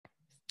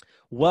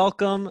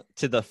Welcome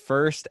to the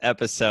first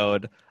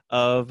episode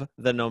of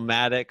The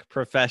Nomadic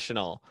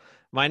Professional.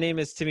 My name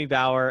is Timmy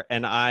Bauer,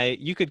 and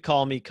you could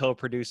call me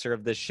co-producer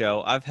of this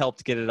show. I've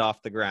helped get it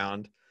off the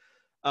ground.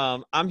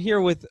 I'm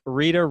here with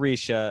Rita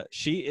Risha.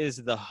 She is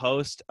the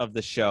host of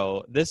the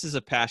show. This is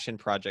a passion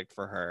project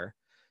for her.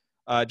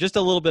 Just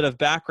a little bit of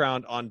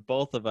background on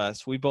both of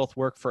us. We both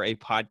work for a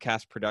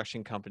podcast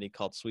production company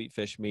called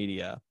Sweetfish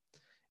Media.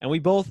 And we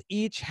both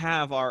each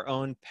have our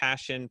own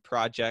passion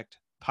project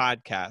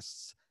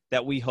podcasts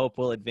that we hope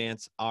will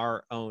advance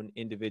our own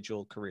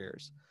individual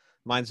careers.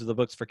 Mine's the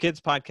Books for Kids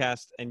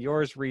podcast, and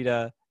yours,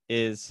 Rita,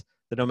 is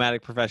the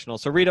Nomadic Professional.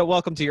 So Rita,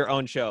 welcome to your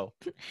own show.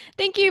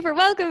 Thank you for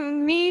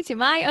welcoming me to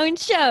my own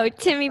show,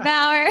 Timmy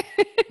Bauer.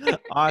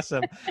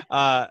 Awesome.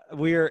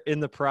 We're in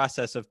the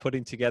process of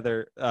putting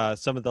together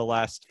some of the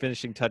last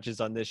finishing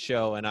touches on this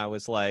show, and I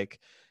was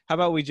like, how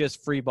about we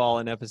just free ball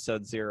in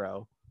episode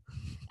 0?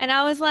 And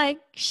I was like,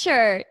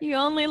 sure, you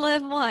only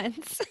live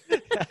once.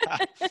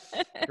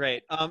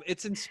 Great.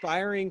 It's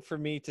inspiring for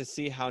me to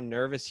see how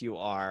nervous you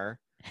are,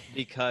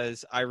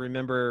 because I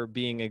remember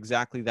being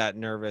exactly that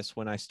nervous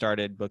when I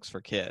started Books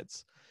for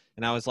Kids.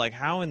 And I was like,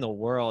 how in the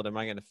world am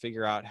I going to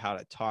figure out how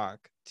to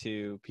talk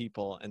to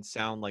people and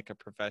sound like a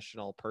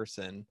professional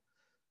person,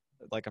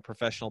 like a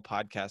professional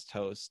podcast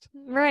host?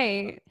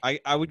 Right.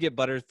 I would get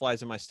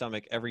butterflies in my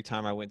stomach every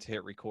time I went to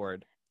hit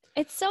record.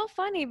 It's so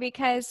funny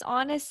because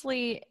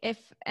honestly, if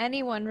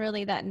anyone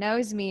really that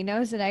knows me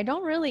knows that I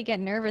don't really get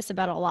nervous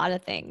about a lot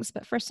of things.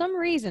 But for some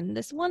reason,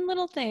 this one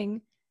little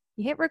thing,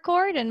 you hit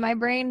record and my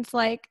brain's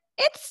like,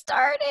 it's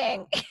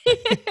starting.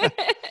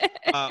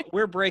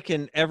 We're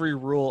breaking every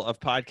rule of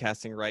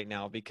podcasting right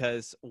now,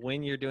 because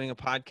when you're doing a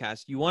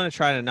podcast, you want to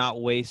try to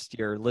not waste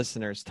your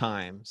listeners'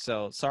 time.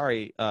 So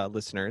sorry,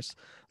 listeners,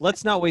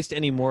 let's not waste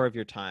any more of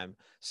your time.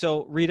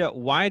 So Rita,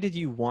 why did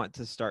you want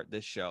to start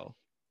this show?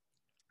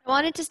 I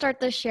wanted to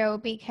start this show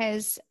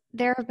because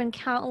there have been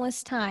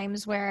countless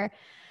times where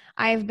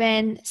I've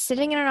been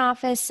sitting in an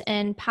office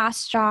in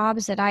past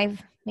jobs that I've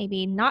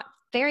maybe not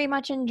very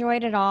much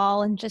enjoyed at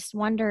all, and just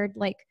wondered,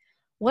 like,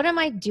 what am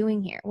I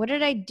doing here? What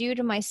did I do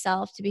to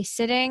myself to be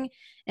sitting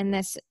in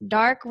this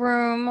dark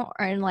room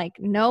and like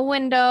no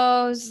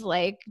windows,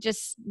 like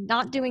just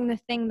not doing the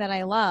thing that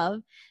I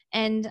love?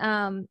 And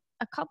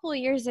a couple of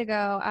years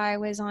ago, I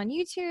was on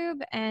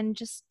YouTube and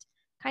just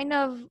kind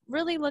of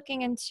really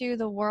looking into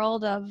the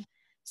world of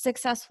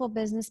successful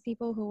business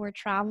people who were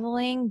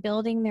traveling,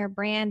 building their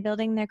brand,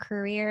 building their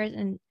careers,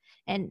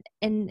 and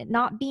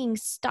not being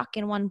stuck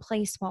in one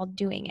place while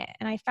doing it.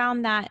 And I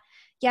found that,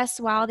 yes,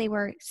 while they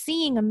were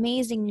seeing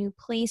amazing new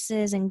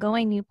places and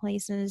going new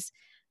places,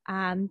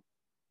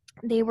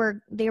 they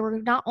were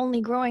not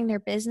only growing their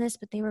business,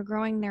 but they were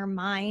growing their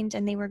mind,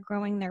 and they were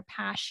growing their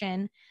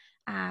passion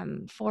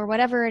for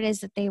whatever it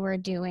is that they were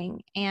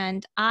doing.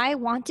 And I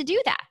want to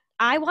do that.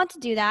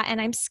 And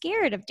I'm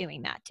scared of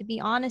doing that, to be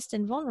honest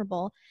and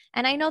vulnerable.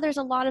 And I know there's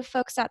a lot of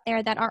folks out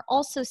there that are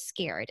also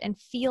scared and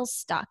feel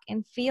stuck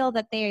and feel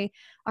that they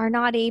are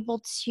not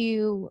able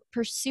to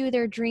pursue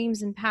their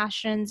dreams and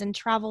passions and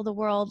travel the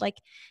world like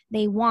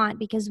they want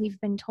because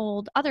we've been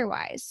told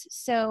otherwise.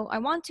 So I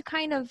want to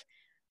kind of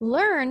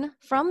learn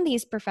from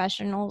these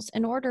professionals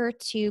in order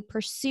to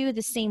pursue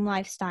the same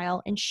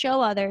lifestyle and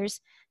show others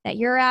that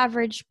your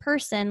average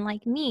person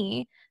like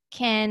me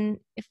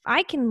if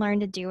I can learn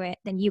to do it,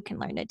 then you can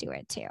learn to do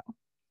it too.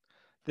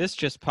 This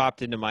just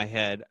popped into my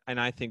head, and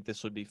I think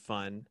this would be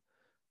fun.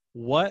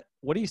 What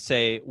do you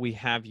say we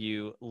have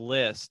you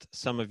list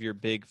some of your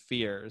big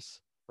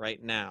fears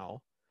right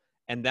now,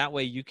 and that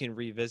way you can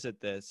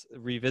revisit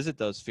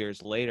those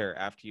fears later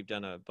after you've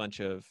done a bunch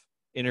of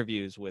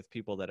interviews with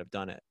people that have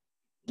done it?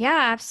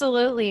 Yeah,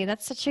 absolutely.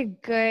 That's such a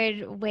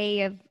good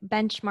way of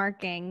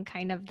benchmarking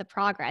kind of the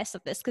progress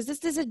of this, because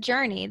this is a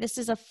journey. This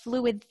is a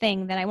fluid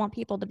thing that I want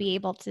people to be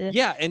able to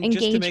and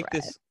just to make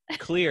with. this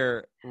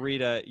clear,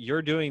 Rita,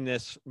 you're doing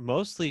this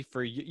mostly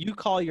for you. You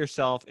call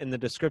yourself in the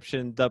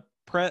description the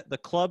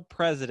club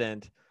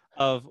president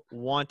of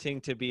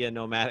wanting to be a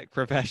nomadic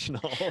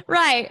professional.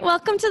 Right.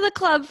 Welcome to the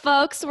club,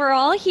 folks. We're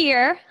all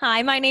here.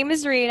 Hi, my name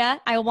is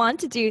Rita. I want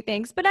to do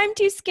things, but I'm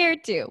too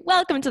scared to.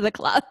 Welcome to the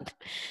club.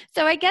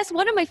 So I guess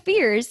one of my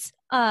fears,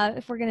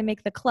 if we're going to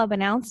make the club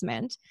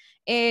announcement,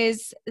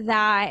 is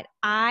that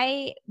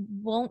I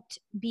won't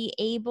be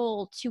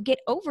able to get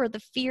over the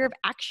fear of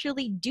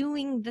actually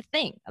doing the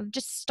thing, of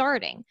just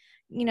starting.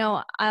 You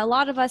know, a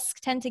lot of us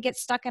tend to get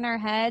stuck in our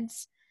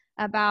heads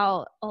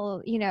about,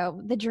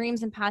 the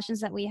dreams and passions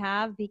that we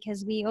have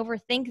because we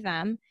overthink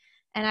them.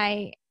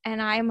 And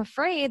I'm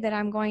afraid that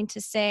I'm going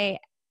to say,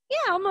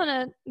 yeah, I'm going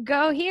to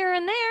go here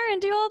and there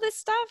and do all this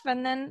stuff,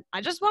 and then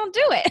I just won't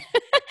do it.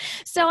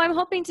 So I'm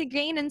hoping to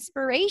gain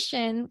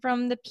inspiration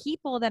from the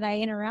people that I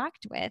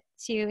interact with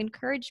to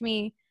encourage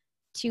me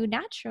to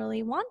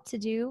naturally want to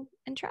do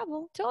and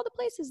travel to all the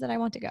places that I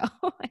want to go,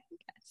 I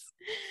guess.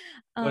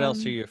 What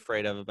else are you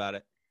afraid of about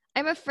it?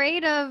 I'm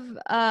afraid of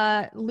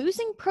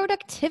losing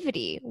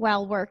productivity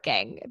while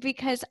working,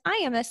 because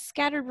I am a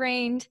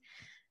scatterbrained,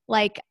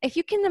 Like if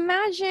you can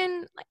imagine,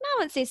 like I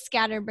wouldn't say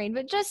scatterbrain,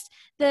 but just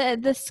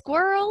the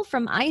squirrel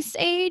from Ice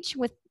Age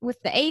with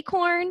the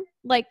acorn,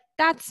 like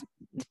that's,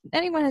 if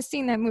anyone has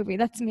seen that movie,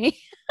 that's me.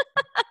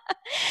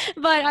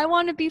 But I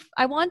want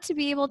to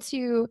be able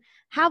to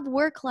have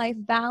work-life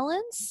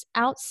balance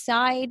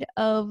outside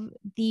of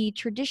the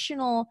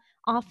traditional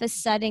office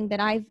setting that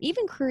I've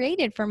even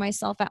created for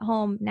myself at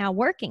home now,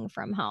 working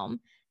from home,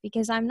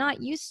 because I'm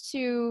not used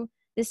to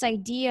this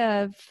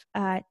idea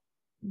of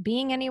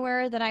being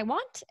anywhere that I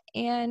want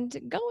and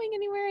going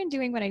anywhere and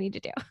doing what I need to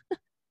do.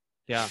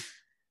 Yeah.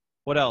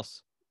 What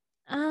else?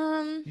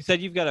 Um, You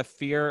said you've got a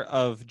fear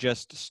of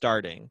just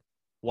starting.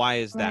 Why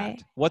is right.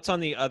 that? What's on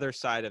the other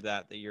side of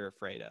that you're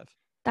afraid of?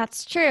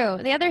 That's true.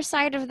 The other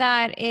side of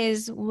that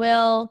is,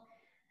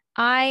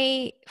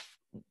 I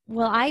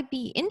will I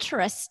be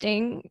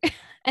interesting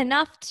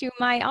enough to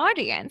my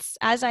audience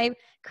as I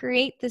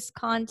create this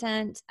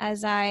content,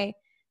 as I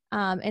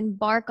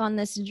embark on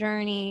this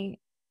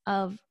journey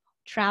of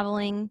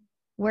traveling,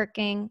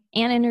 working,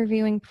 and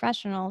interviewing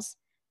professionals?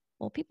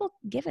 Will people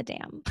give a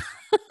damn?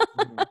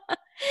 Mhm.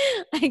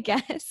 I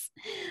guess.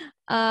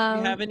 Do you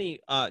Um, have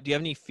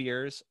any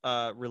fears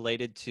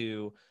related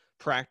to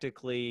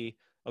practically,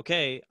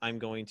 okay, I'm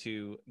going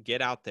to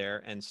get out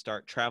there and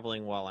start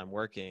traveling while I'm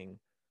working?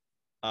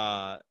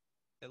 Uh,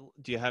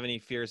 do you have any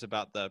fears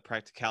about the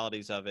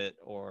practicalities of it,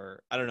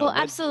 or I don't know, well, what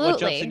jumps in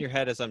absolutely. your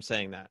head as I'm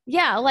saying that?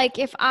 Yeah, like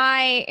if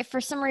for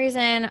some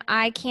reason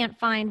I can't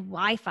find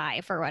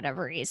Wi-Fi for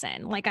whatever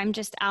reason, like I'm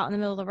just out in the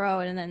middle of the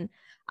road and then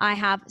I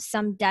have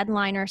some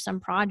deadline or some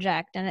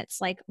project, and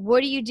it's like,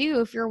 what do you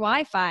do if your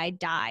Wi-Fi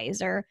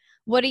dies? Or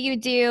what do you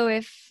do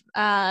if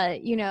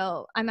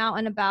I'm out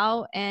and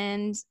about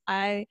and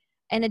I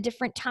in a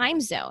different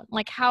time zone?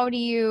 Like how do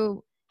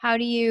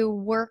you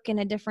work in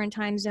a different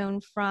time zone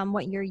from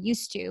what you're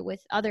used to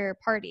with other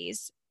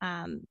parties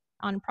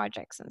on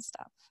projects and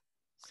stuff?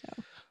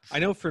 So I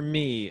know for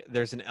me,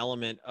 there's an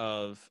element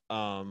of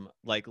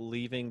like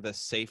leaving the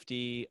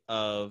safety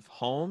of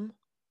home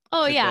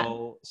oh to yeah,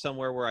 go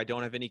somewhere where I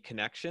don't have any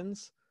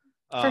connections.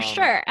 for Um,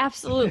 sure,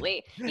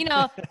 absolutely.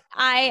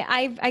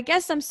 I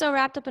guess I'm so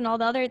wrapped up in all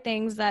the other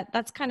things that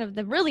that's kind of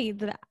the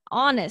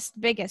honest I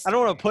biggest don't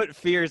fear. want to put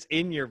fears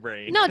in your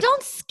brain. No,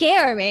 don't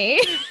scare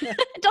me.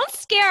 Don't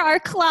scare our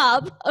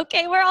club.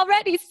 Okay, we're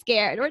already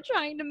scared. We're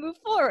trying to move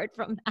forward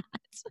from that.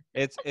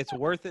 It's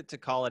worth it to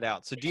call it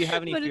out. So, do you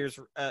have any But it's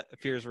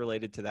fears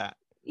related to that?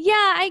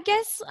 yeah, I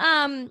guess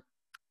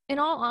in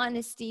all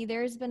honesty,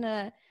 there's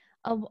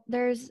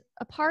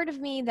a part of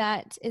me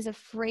that is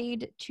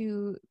afraid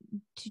to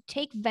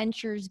take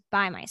ventures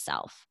by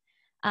myself,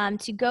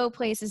 to go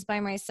places by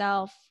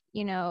myself,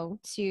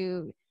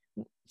 to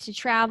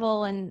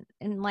travel, and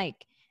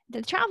like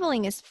the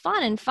traveling is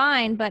fun and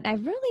fine, but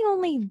I've really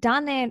only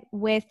done it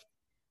with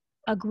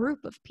a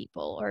group of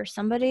people or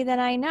somebody that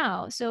I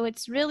know. So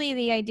it's really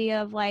the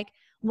idea of like,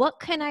 what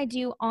can I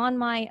do on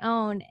my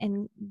own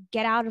and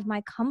get out of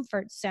my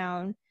comfort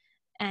zone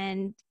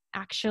and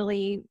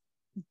actually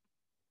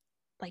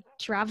like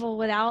travel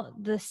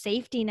without the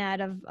safety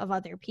net of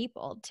other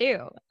people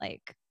too.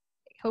 Like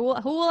who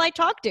will I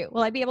talk to?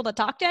 Will I be able to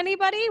talk to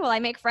anybody? Will I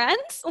make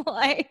friends?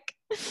 Like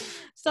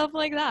stuff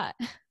like that.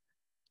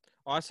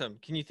 Awesome.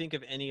 Can you think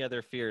of any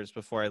other fears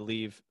before I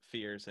leave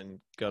fears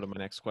and go to my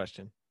next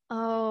question?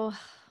 Oh,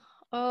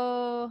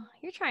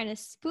 you're trying to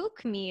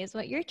spook me is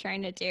what you're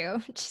trying to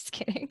do. Just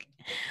kidding.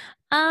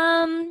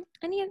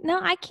 No,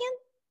 I can't.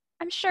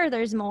 I'm sure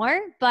there's more,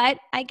 but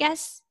I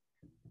guess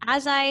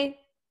as I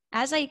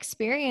as I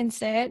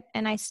experience it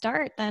and I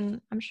start,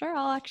 then I'm sure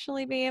I'll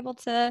actually be able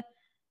to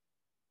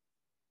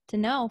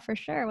know for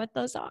sure what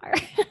those are.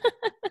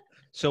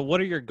 So,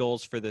 what are your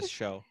goals for this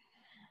show?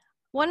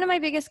 One of my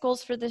biggest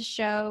goals for this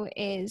show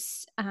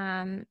is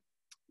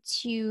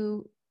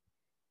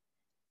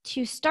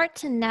to start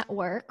to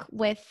network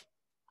with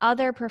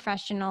other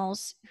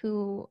professionals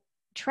who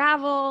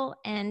travel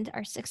and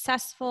are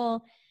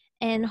successful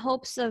in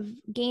hopes of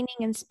gaining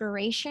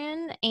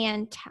inspiration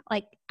and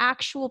like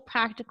actual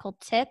practical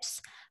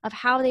tips of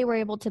how they were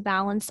able to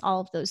balance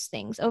all of those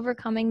things,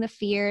 overcoming the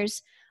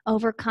fears,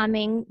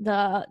 overcoming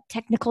the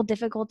technical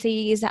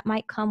difficulties that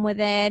might come with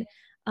it,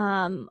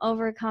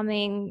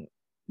 overcoming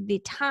the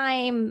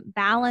time,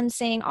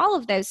 balancing all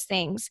of those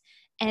things,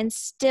 and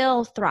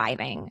still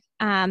thriving.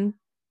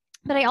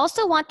 But I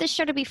also want this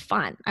show to be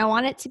fun. I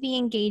want it to be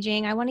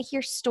engaging. I want to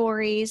hear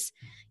stories.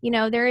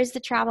 There is the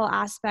travel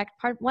aspect.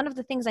 One of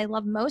the things I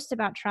love most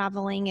about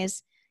traveling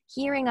is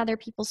hearing other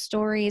people's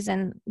stories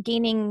and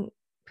gaining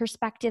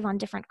perspective on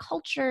different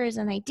cultures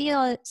and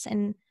ideas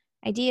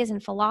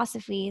and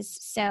philosophies.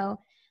 So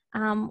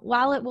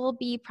while it will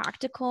be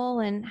practical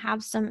and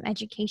have some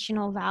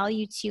educational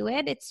value to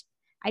it,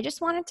 I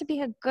just want it to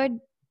be a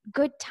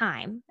good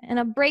time and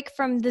a break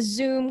from the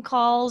Zoom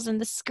calls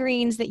and the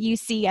screens that you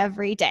see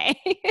every day.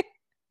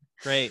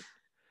 Great.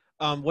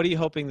 What are you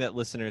hoping that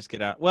listeners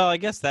get out? Well, I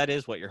guess that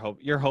is what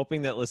you're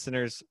hoping that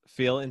listeners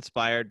feel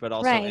inspired, but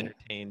also Right.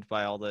 entertained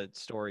by all the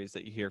stories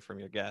that you hear from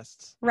your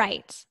guests.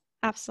 Right.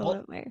 Well,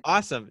 Absolutely.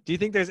 awesome. Do you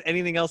think there's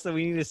anything else that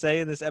we need to say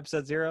in this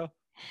episode 0?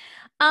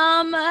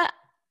 Um,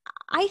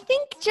 I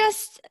think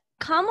just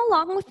come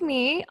along with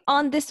me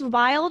on this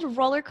wild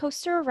roller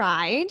coaster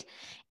ride.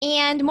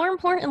 And more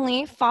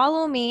importantly,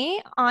 follow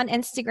me on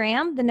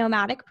Instagram, The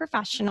Nomadic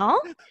Professional,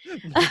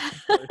 Most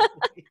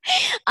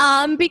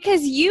importantly.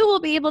 because you will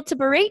be able to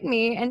berate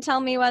me and tell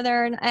me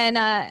whether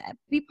and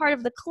be part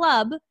of the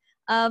club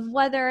of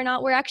whether or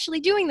not we're actually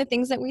doing the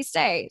things that we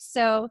say.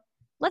 So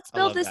let's I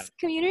build love that. this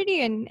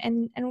community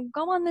and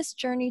go on this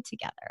journey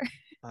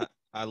together.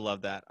 I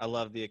love that. I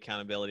love the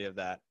accountability of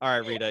that. All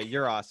right, Rita,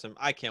 you're awesome.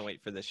 I can't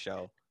wait for this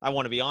show. I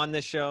want to be on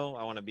this show.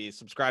 I want to be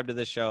subscribed to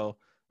this show.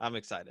 I'm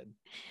excited.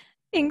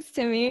 Thanks,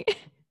 Timmy.